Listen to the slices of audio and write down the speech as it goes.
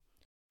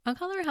On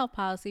Color Health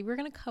Policy, we're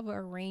going to cover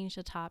a range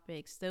of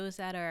topics, those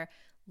that are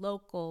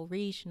local,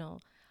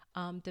 regional,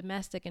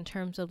 domestic in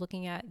terms of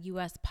looking at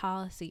U.S.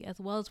 policy, as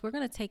well as we're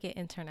going to take it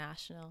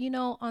international.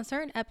 On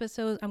certain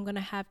episodes, I'm going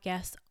to have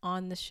guests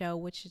on the show,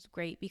 which is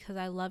great because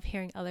I love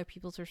hearing other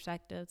people's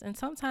perspectives. And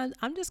sometimes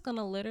I'm just going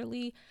to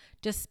literally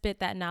just spit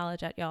that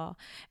knowledge at y'all.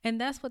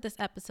 And that's what this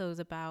episode is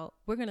about.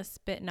 We're going to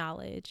spit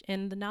knowledge.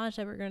 And the knowledge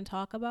that we're going to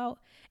talk about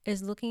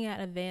is looking at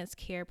advanced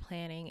care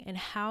planning and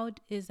how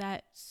is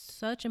that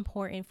such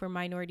important for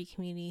minority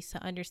communities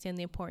to understand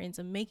the importance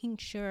of making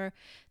sure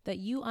that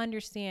you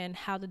understand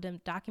how the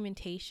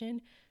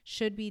documentation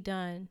should be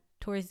done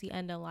towards the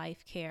end of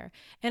life care.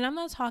 And I'm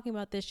not talking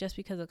about this just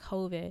because of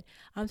COVID.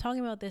 I'm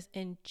talking about this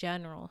in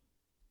general.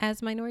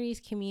 As minorities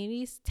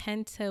communities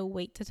tend to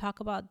wait to talk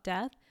about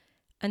death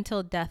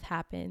until death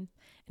happens.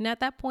 And at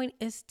that point,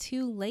 it's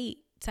too late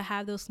to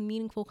have those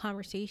meaningful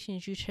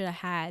conversations you should have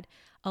had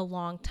a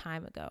long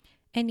time ago.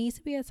 It needs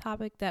to be a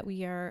topic that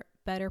we are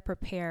better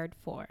prepared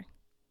for.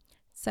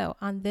 So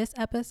on this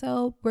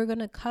episode, we're going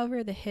to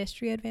cover the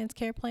history of advanced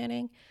care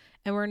planning,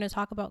 and we're going to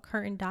talk about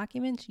current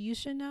documents you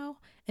should know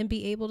and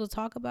be able to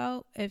talk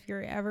about if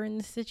you're ever in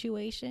this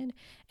situation.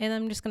 And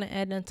I'm just going to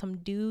add in some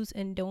do's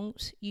and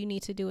don'ts you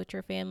need to do with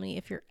your family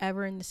if you're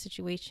ever in the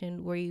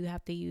situation where you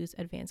have to use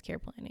advanced care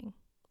planning.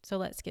 So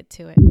let's get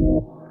to it.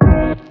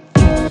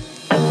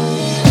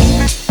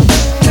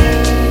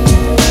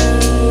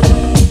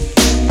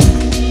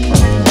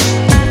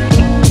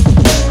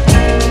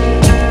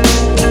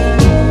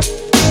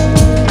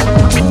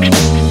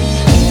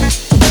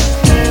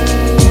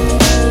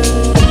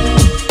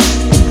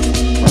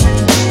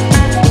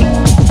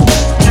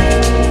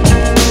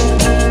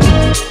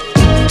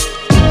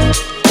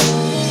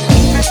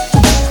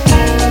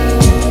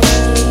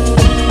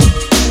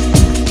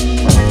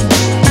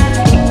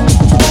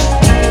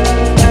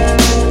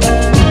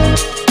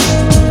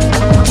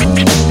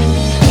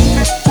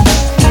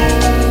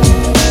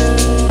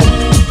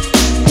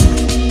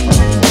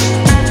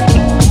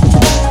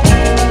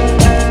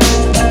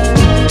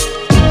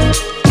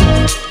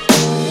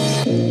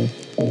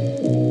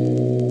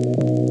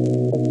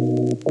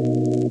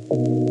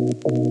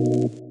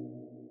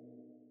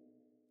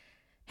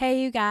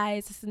 Hey, you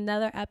guys, it's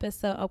another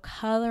episode of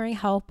Coloring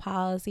Health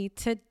Policy.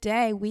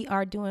 Today, we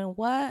are doing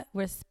what?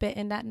 We're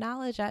spitting that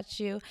knowledge at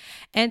you.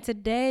 And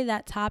today,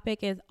 that topic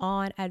is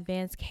on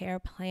advanced care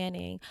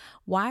planning.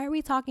 Why are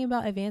we talking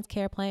about advanced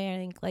care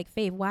planning? Like,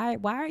 Faith, why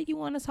are you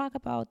want to talk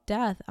about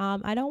death?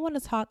 I don't want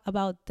to talk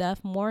about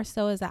death more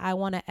so as that I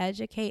want to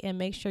educate and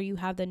make sure you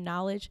have the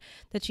knowledge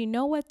that you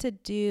know what to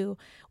do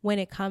when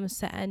it comes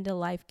to end of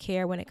life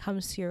care, when it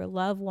comes to your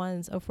loved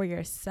ones or for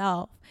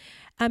yourself.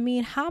 I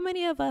mean, how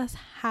many of us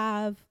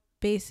have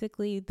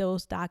basically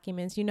those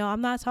documents?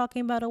 I'm not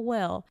talking about a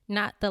will,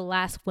 not the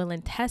last will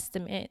and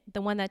testament,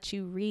 the one that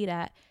you read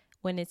at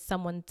when it's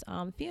someone's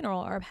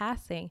funeral or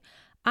passing.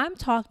 I'm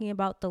talking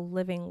about the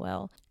living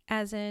will,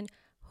 as in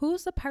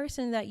who's the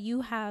person that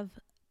you have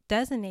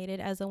designated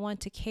as the one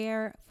to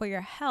care for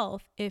your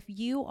health if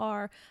you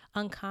are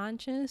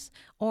unconscious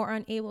or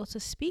unable to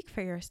speak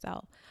for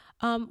yourself.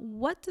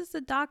 What does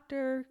the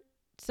doctor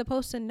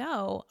supposed to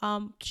know?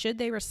 Should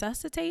they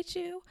resuscitate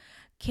you?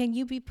 Can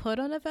you be put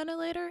on a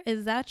ventilator?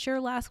 Is that your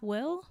last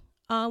will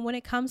when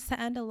it comes to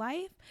end of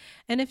life?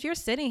 And if you're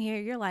sitting here,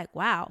 you're like,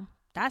 wow,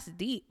 that's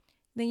deep.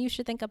 Then you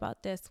should think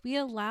about this. We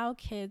allow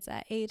kids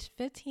at age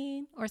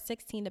 15 or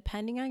 16,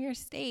 depending on your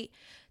state,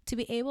 to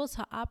be able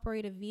to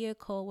operate a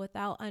vehicle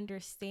without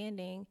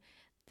understanding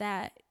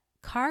that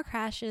car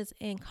crashes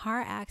and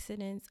car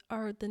accidents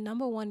are the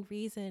number one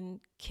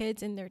reason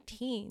kids in their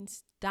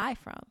teens die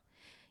from.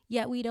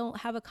 Yet we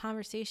don't have a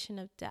conversation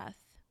of death.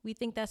 We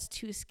think that's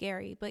too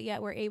scary, but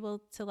yet we're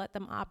able to let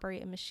them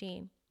operate a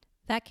machine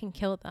that can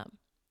kill them.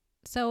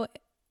 So,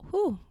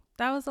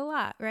 that was a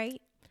lot, right?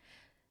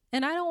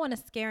 And I don't want to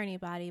scare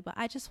anybody, but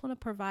I just want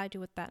to provide you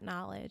with that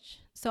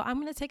knowledge. So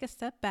I'm going to take a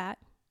step back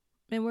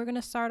and we're going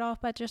to start off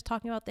by just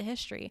talking about the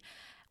history.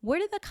 Where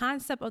did the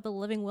concept of the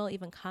living will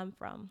even come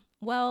from?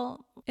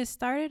 Well, it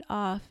started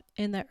off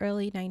in the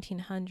early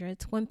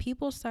 1900s when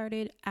people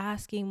started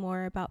asking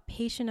more about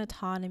patient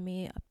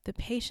autonomy, the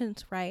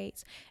patient's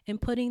rights, and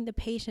putting the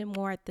patient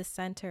more at the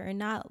center and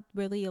not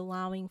really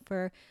allowing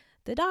for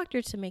the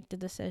doctor to make the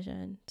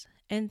decisions.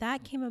 And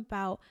that came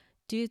about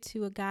due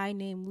to a guy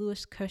named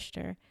Louis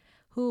Kushner,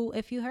 who,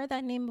 if you heard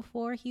that name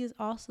before, he is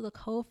also the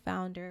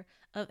co-founder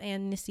of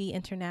Amnesty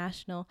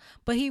International.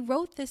 But he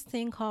wrote this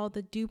thing called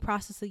the due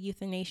process of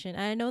euthanasia. And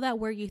I know that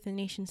word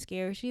euthanasia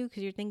scares you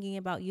because you're thinking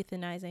about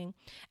euthanizing.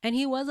 And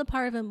he was a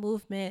part of a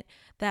movement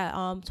that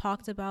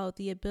talked about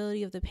the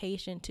ability of the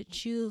patient to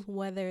choose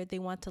whether they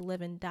want to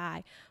live and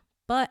die.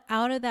 But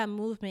out of that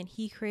movement,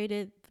 he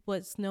created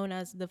what's known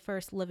as the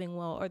first living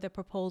will, or the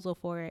proposal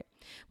for it.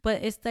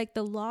 But it's like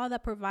the law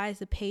that provides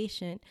the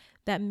patient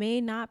that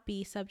may not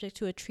be subject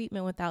to a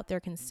treatment without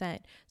their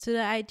consent. So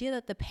the idea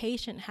that the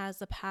patient has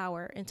the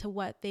power into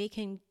what they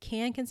can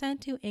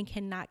consent to and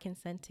cannot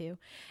consent to.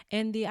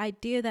 And the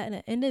idea that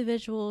an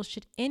individual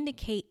should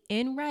indicate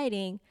in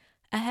writing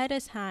ahead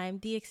of time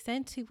the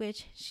extent to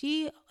which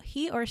he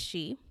or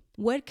she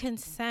would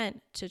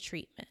consent to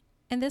treatment.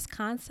 And this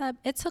concept,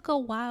 it took a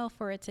while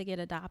for it to get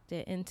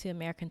adopted into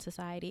American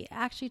society. It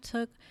actually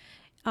took,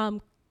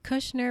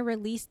 Kushner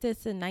released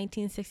this in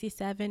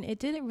 1967. It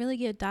didn't really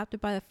get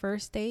adopted by the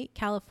first state,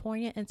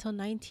 California, until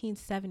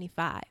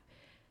 1975.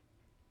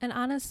 And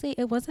honestly,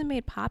 it wasn't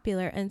made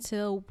popular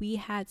until we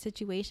had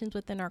situations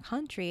within our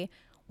country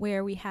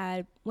where we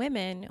had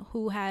women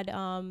who had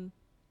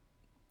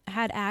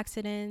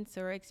accidents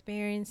or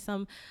experienced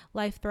some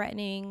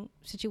life-threatening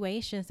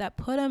situations that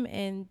put them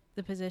in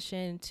the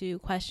position to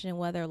question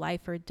whether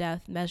life or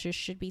death measures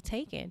should be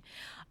taken.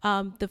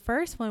 The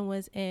first one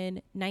was in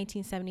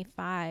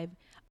 1975.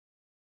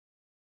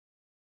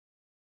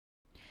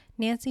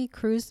 Nancy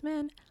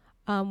Kruzman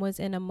was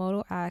in a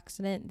motor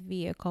accident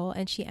vehicle,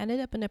 and she ended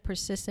up in a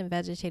persistent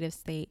vegetative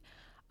state.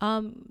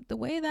 The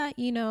way that,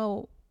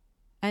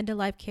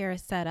 end-of-life care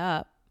is set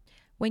up,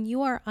 when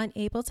you are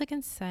unable to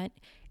consent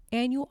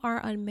and you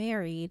are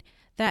unmarried,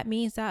 that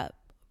means that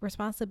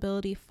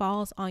responsibility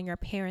falls on your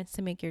parents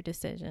to make your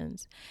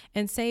decisions.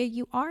 And say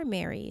you are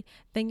married,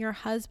 then your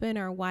husband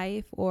or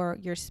wife or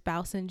your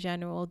spouse in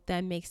general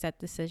then makes that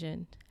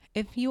decision.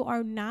 If you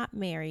are not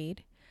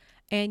married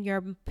and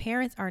your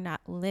parents are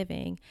not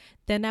living,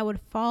 then that would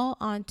fall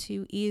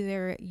onto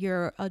either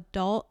your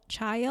adult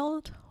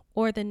child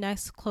or the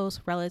next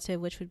close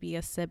relative, which would be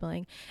a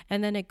sibling.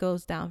 And then it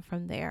goes down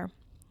from there.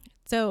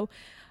 So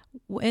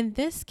in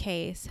this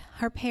case,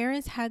 her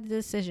parents had the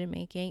decision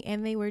making,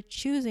 and they were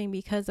choosing,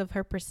 because of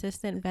her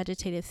persistent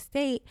vegetative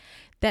state,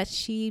 that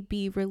she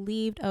be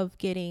relieved of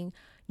getting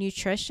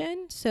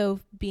nutrition,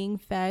 so being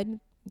fed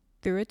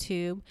through a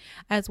tube,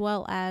 as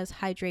well as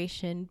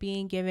hydration,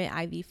 being given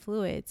IV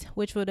fluids,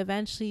 which would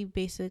eventually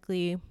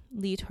basically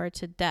lead her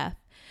to death.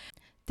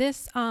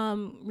 This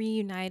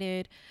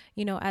reunited,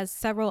 as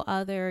several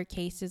other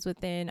cases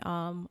within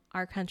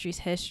our country's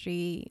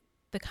history,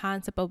 the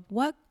concept of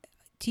what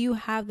do you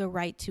have the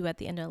right to at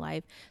the end of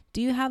life?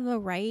 Do you have the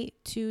right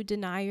to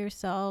deny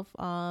yourself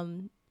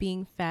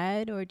being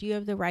fed, or do you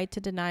have the right to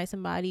deny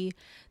somebody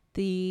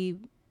the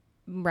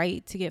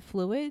right to get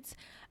fluids?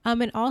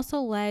 It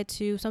also led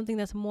to something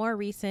that's more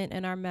recent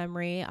in our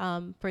memory,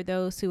 for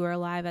those who were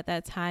alive at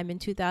that time, in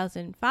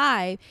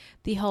 2005,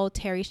 the whole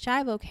Terry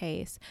Schiavo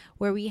case,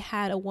 where we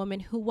had a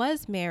woman who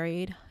was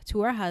married to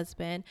her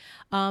husband.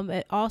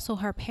 Also,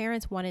 her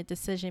parents wanted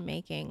decision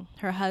making.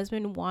 Her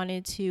husband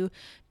wanted to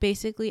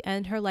basically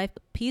end her life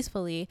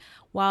peacefully,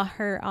 while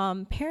her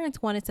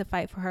parents wanted to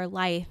fight for her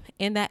life,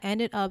 and that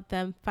ended up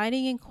them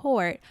fighting in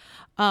court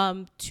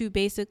to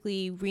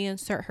basically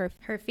reinsert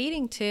her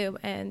feeding tube.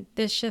 And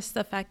this just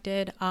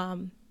affected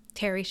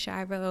Terry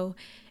Schiavo,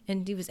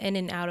 and he was in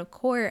and out of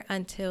court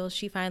until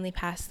she finally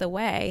passed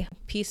away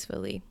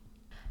peacefully.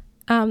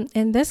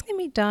 And this can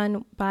be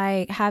done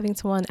by having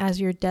someone as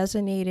your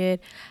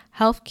designated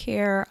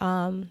healthcare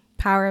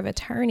power of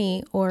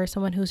attorney, or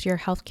someone who's your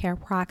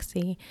healthcare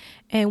proxy.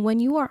 And when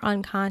you are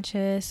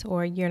unconscious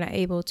or you're not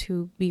able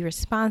to be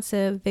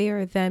responsive, they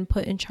are then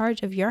put in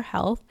charge of your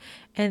health,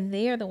 and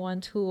they are the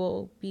ones who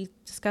will be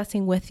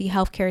discussing with the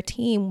healthcare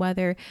team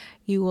whether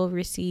you will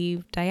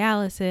receive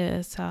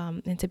dialysis,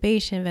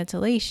 intubation,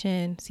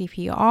 ventilation,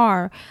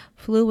 CPR,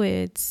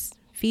 fluids,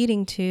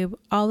 feeding tube,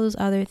 all those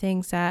other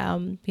things that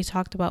we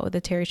talked about with the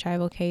Terry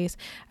Schiavo case,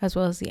 as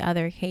well as the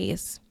other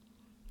case.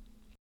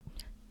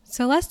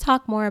 So let's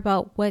talk more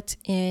about what's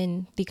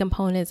in the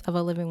components of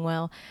a living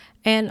will.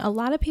 And a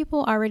lot of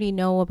people already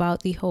know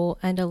about the whole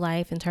end of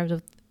life in terms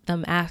of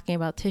them asking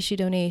about tissue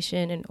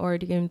donation and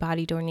organ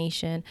body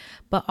donation,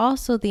 but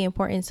also the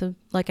importance of,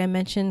 like I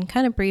mentioned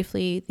kind of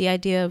briefly, the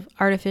idea of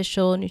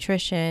artificial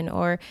nutrition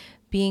or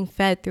being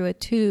fed through a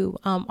tube.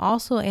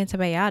 Also,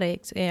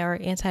 antibiotics or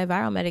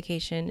antiviral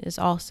medication is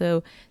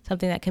also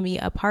something that can be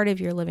a part of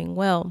your living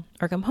will,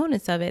 or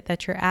components of it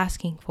that you're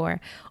asking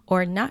for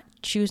or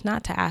choose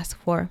not to ask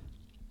for.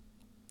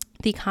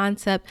 The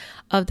concept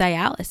of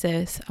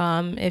dialysis,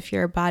 if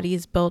your body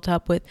is built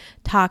up with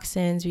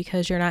toxins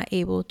because you're not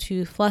able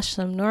to flush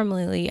them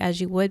normally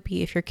as you would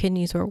be if your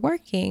kidneys were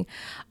working,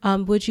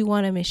 would you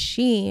want a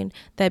machine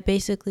that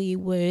basically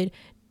would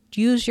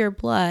use your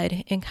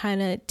blood and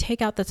kind of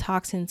take out the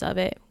toxins of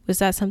it? Was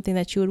that something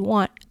that you would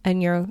want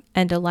in your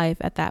end of life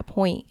at that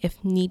point,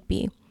 if need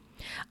be?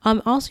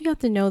 Also, you have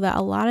to know that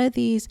a lot of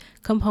these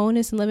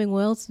components in living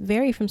wills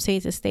vary from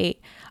state to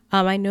state.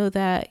 I know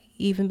that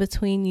even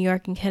between New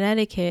York and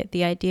Connecticut,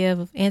 the idea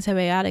of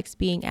antibiotics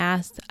being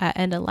asked at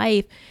end of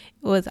life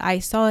I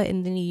saw it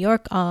in the New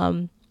York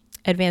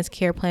advanced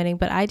care planning,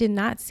 but I did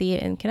not see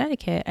it in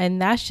Connecticut. And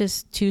that's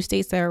just two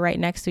states that are right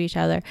next to each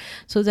other.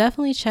 So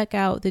definitely check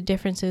out the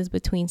differences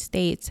between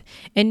states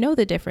and know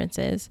the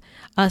differences,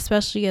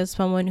 especially as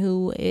someone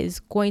who is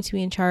going to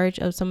be in charge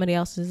of somebody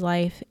else's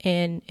life.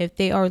 And if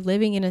they are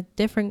living in a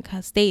different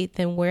state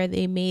than where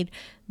they made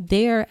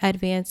their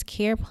advanced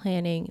care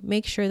planning,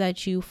 make sure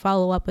that you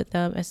follow up with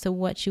them as to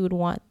what you would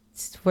want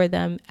for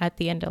them at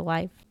the end of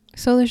life.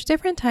 So there's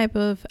different type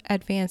of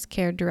advanced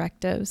care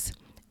directives.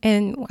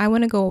 And I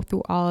want to go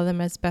through all of them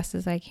as best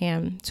as I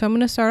can. So I'm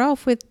going to start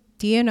off with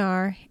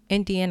DNR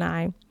and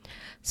DNI.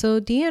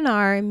 So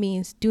DNR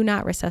means do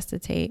not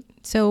resuscitate.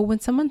 So when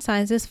someone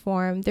signs this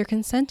form, they're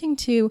consenting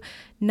to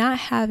not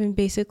having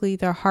basically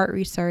their heart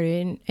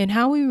restarted. And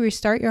how we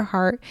restart your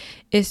heart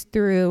is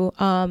through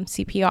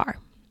CPR.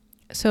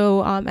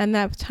 So at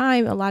that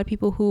time, a lot of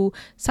people who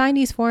sign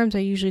these forms are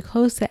usually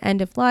close to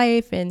end of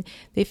life and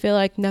they feel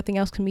like nothing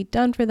else can be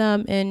done for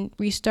them. And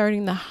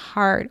restarting the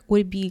heart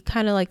would be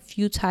kind of like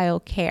futile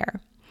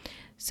care.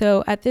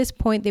 So at this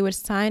point, they would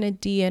sign a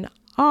DNR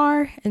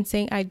and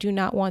saying, I do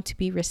not want to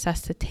be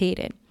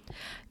resuscitated.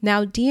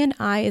 Now,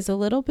 DNI is a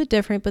little bit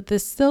different, but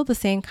this is still the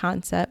same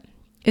concept.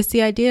 It's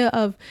the idea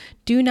of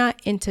do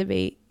not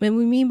intubate. What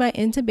we mean by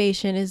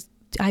intubation is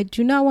I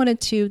do not want a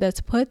tube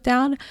that's put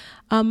down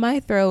my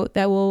throat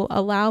that will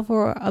allow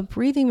for a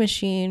breathing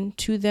machine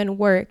to then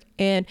work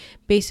and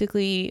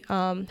basically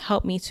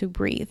help me to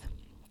breathe.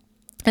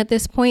 At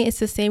this point, it's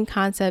the same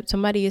concept.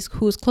 Somebody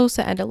who's close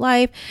to end of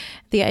life.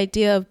 The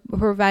idea of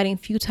providing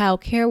futile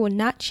care will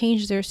not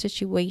change their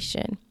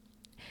situation.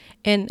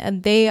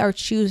 And they are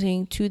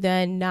choosing to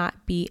then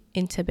not be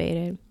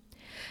intubated.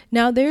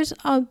 Now, there's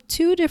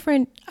two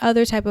different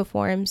other type of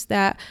forms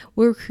that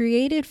were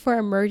created for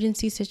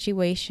emergency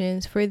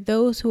situations for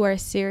those who are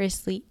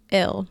seriously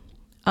ill.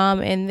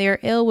 And they're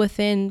ill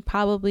within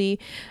probably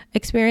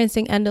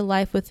experiencing end of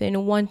life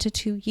within 1 to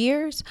 2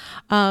 years.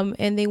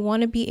 And they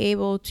want to be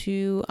able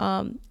to,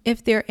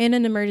 if they're in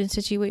an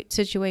emergency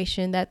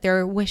situation, that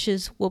their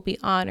wishes will be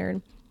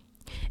honored.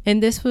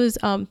 And this was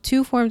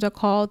two forms are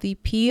called the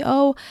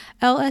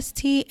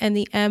POLST and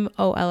the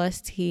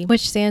MOLST,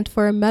 which stands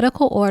for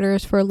Medical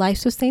Orders for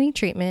Life-Sustaining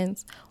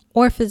Treatments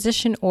or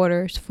Physician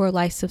Orders for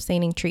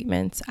Life-Sustaining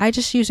Treatments. I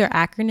just use their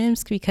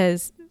acronyms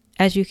because,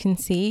 as you can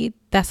see,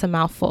 that's a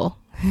mouthful.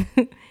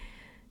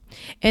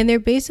 And they're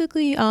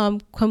basically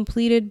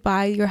completed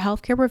by your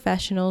healthcare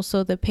professionals.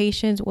 So the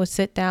patients would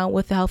sit down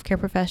with the healthcare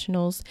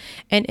professionals.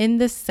 And in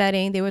this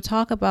setting, they would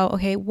talk about,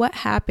 okay, what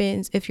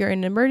happens if you're in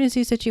an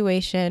emergency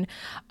situation?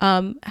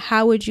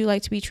 How would you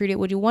like to be treated?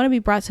 Would you want to be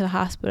brought to the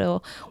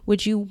hospital?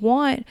 Would you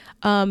want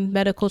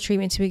medical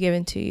treatment to be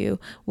given to you?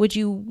 Would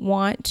you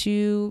want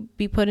to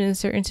be put in a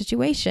certain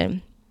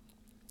situation?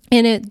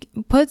 And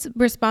it puts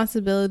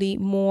responsibility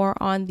more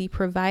on the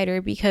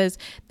provider because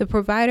the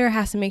provider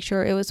has to make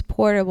sure it was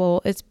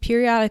portable. It's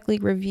periodically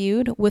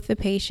reviewed with the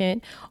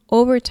patient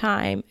over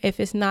time if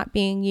it's not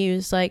being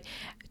used. Like,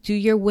 do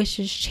your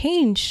wishes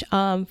change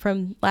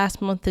from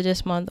last month to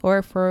this month,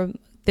 or for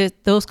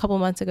those couple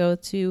months ago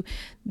to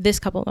this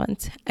couple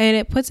months? And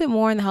it puts it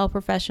more on the health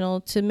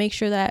professional to make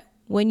sure that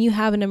when you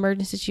have an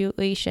emergency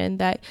situation,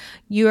 that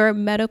your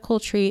medical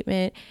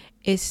treatment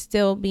is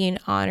still being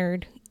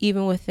honored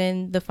even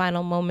within the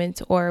final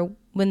moments or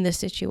when the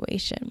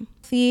situation.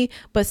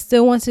 But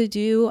still wants to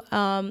do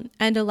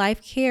end of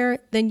life care,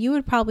 then you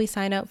would probably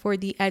sign up for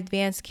the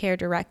advanced care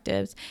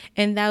directives.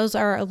 And those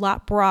are a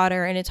lot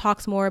broader and it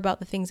talks more about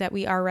the things that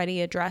we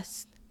already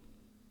addressed.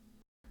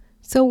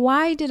 So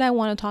why did I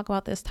want to talk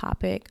about this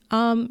topic?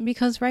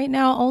 Because right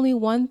now, only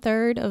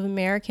 1/3 of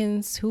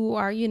Americans who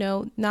are,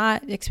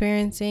 not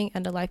experiencing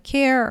end of life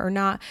care or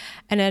not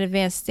at an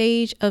advanced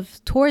stage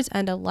of towards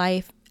end of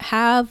life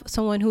have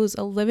someone who's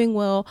a living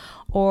will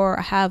or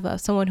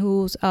have someone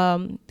who's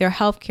their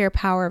healthcare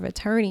power of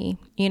attorney,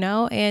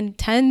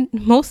 and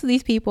most of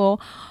these people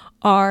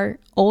are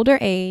older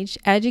age,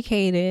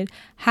 educated,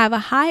 have a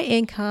high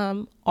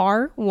income,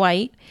 are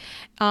white,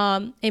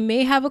 and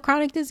may have a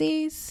chronic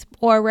disease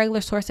or a regular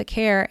source of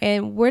care.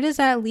 And where does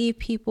that leave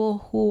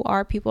people who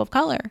are people of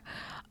color?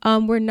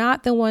 We're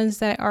not the ones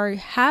that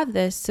have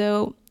this.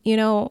 So,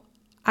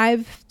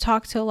 I've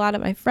talked to a lot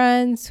of my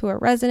friends who are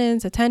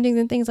residents, attendings,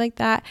 and things like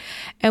that.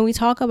 And we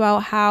talk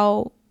about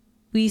how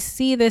we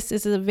see this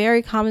as a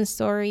very common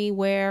story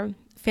where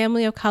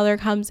family of color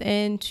comes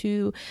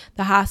into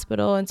the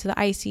hospital, into the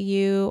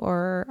ICU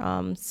or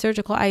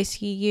surgical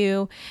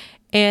ICU.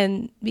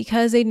 And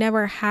because they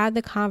never had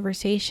the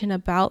conversation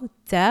about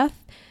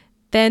death,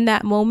 then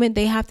that moment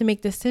they have to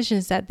make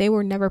decisions that they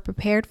were never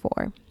prepared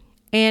for.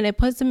 And it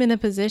puts them in a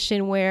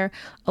position where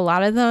a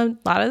lot of the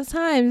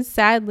times,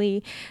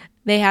 sadly,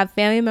 they have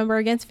family member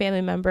against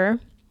family member.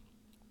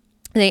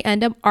 They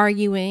end up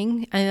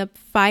arguing, end up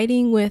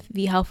fighting with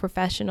the health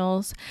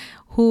professionals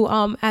who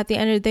at the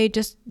end of the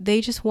day,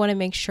 they just want to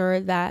make sure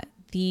that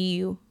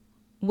the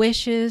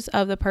wishes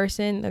of the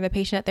person or the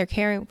patient that they're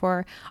caring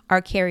for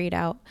are carried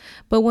out.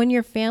 But when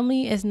your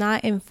family is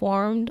not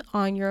informed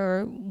on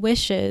your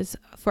wishes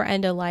for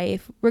end of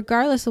life,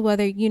 regardless of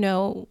whether,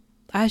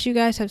 as you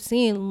guys have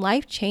seen,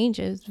 life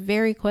changes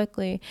very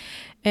quickly.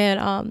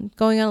 And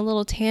going on a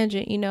little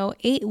tangent,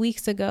 8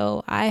 weeks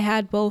ago, I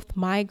had both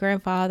my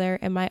grandfather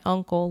and my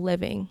uncle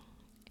living.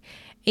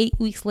 8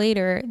 weeks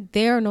later,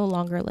 they're no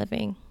longer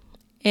living.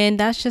 And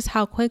that's just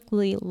how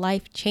quickly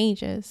life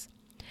changes.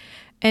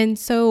 And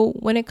so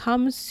when it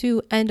comes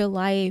to end of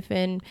life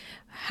and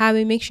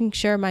making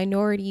sure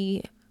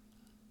minority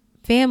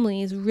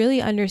families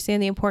really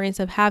understand the importance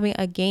of having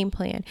a game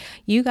plan,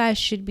 you guys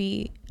should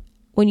be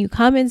when you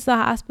come into the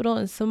hospital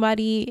and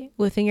somebody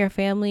within your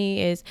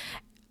family is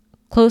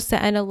close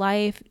to end of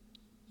life,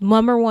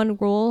 number one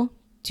rule,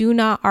 do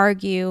not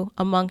argue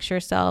amongst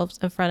yourselves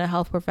in front of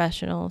health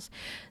professionals.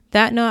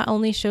 That not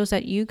only shows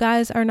that you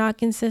guys are not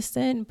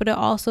consistent, but it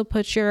also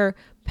puts your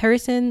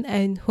person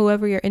and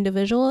whoever your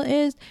individual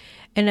is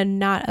in a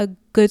not a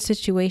good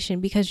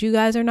situation, because you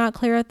guys are not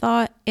clear of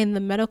thought, and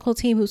the medical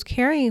team who's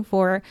caring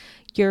for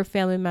your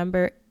family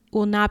member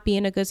will not be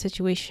in a good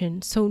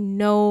situation. So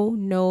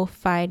no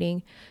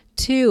fighting.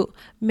 2,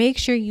 make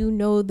sure you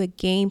know the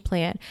game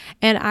plan.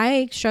 And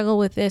I struggle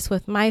with this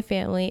with my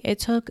family. It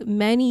took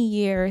many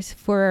years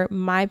for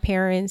my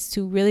parents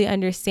to really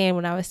understand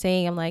when I was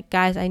saying, I'm like,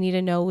 guys, I need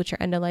to know what your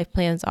end of life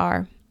plans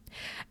are.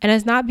 And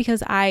it's not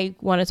because I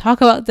want to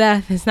talk about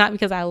death. It's not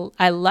because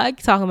I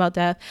like talking about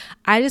death.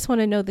 I just want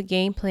to know the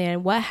game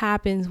plan. What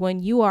happens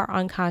when you are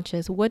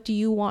unconscious? What do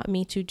you want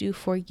me to do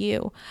for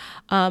you?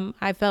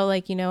 I felt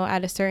like,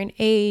 at a certain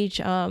age,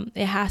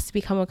 it has to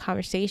become a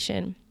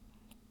conversation.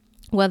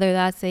 Whether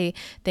that's a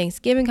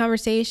Thanksgiving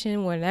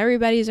conversation when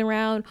everybody's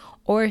around,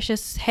 or it's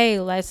just, hey,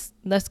 let's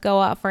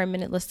go out for a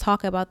minute. Let's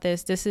talk about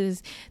this. This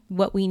is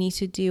what we need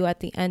to do at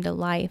the end of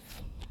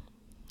life.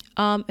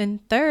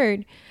 And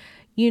third,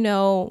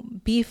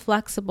 be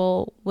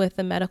flexible with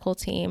the medical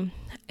team.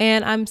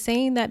 And I'm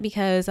saying that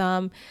because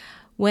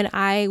when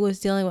I was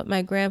dealing with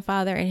my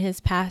grandfather and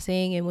his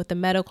passing and with the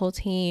medical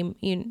team,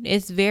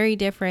 it's very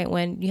different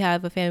when you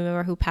have a family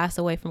member who passed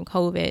away from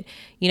COVID.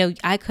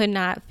 I could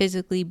not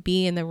physically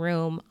be in the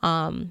room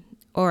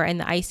or in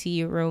the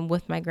ICU room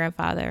with my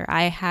grandfather.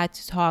 I had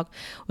to talk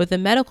with the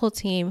medical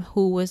team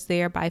who was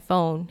there by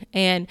phone.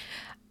 And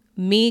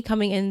me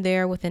coming in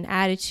there with an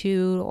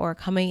attitude or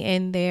coming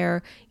in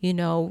there,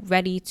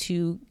 ready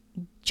to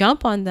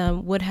jump on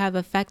them would have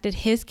affected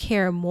his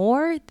care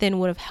more than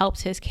would have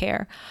helped his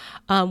care.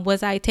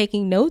 Was I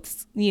taking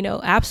notes?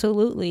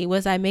 Absolutely.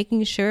 Was I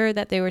making sure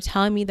that they were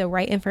telling me the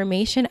right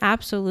information?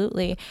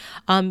 Absolutely.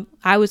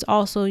 I was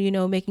also,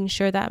 making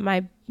sure that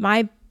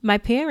my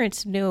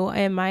parents knew,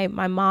 and my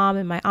mom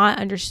and my aunt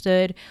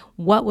understood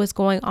what was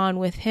going on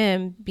with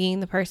him, being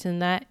the person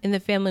that in the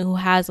family who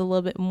has a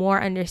little bit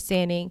more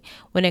understanding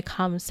when it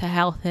comes to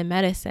health and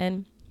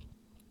medicine.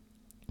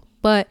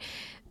 But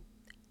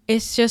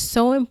it's just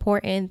so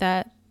important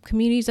that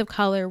communities of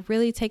color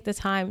really take the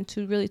time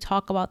to really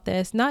talk about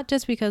this, not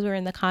just because we're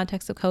in the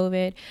context of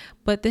COVID,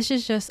 but this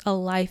is just a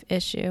life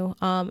issue.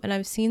 And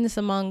I've seen this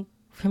among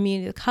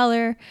communities of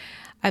color.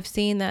 I've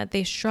seen that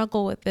they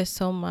struggle with this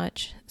so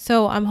much.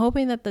 So I'm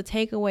hoping that the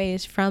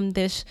takeaways from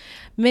this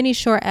mini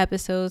short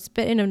episode,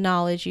 spitting of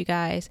knowledge, you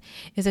guys,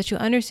 is that you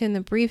understand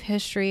the brief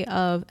history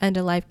of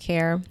end-of-life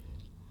care.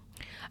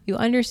 You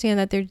understand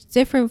that there's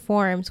different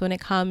forms when it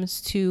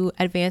comes to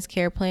advanced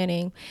care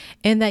planning,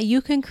 and that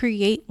you can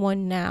create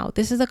one now.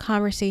 This is a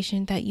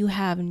conversation that you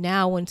have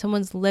now when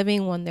someone's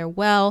living, when they're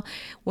well,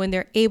 when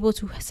they're able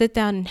to sit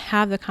down and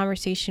have the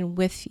conversation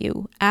with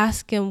you.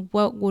 Ask them,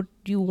 what would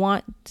you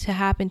want to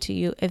happen to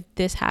you if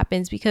this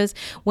happens? Because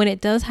when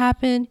it does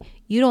happen,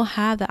 you don't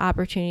have the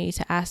opportunity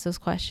to ask those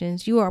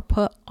questions. You are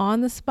put on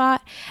the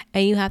spot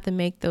and you have to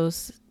make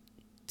those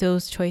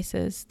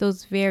choices,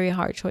 those very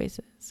hard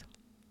choices.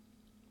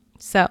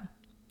 So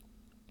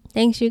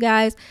thanks, you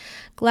guys.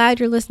 Glad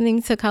you're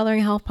listening to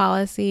Coloring Health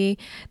Policy.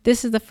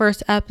 This is the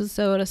first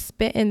episode of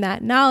Spitting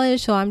That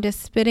Knowledge. So I'm just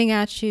spitting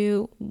at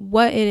you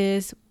what it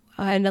is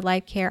end of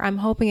life care. I'm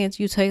hoping it's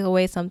you take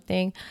away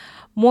something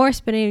more.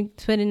 Spitting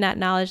that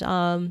knowledge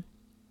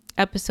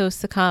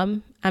episodes to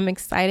come. I'm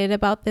excited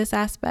about this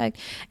aspect,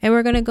 and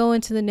we're going to go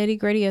into the nitty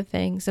gritty of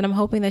things, and I'm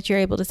hoping that you're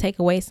able to take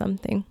away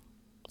something.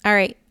 All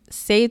right,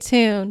 stay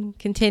tuned.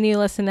 Continue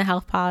listening to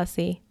Health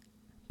Policy.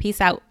 Peace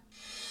out.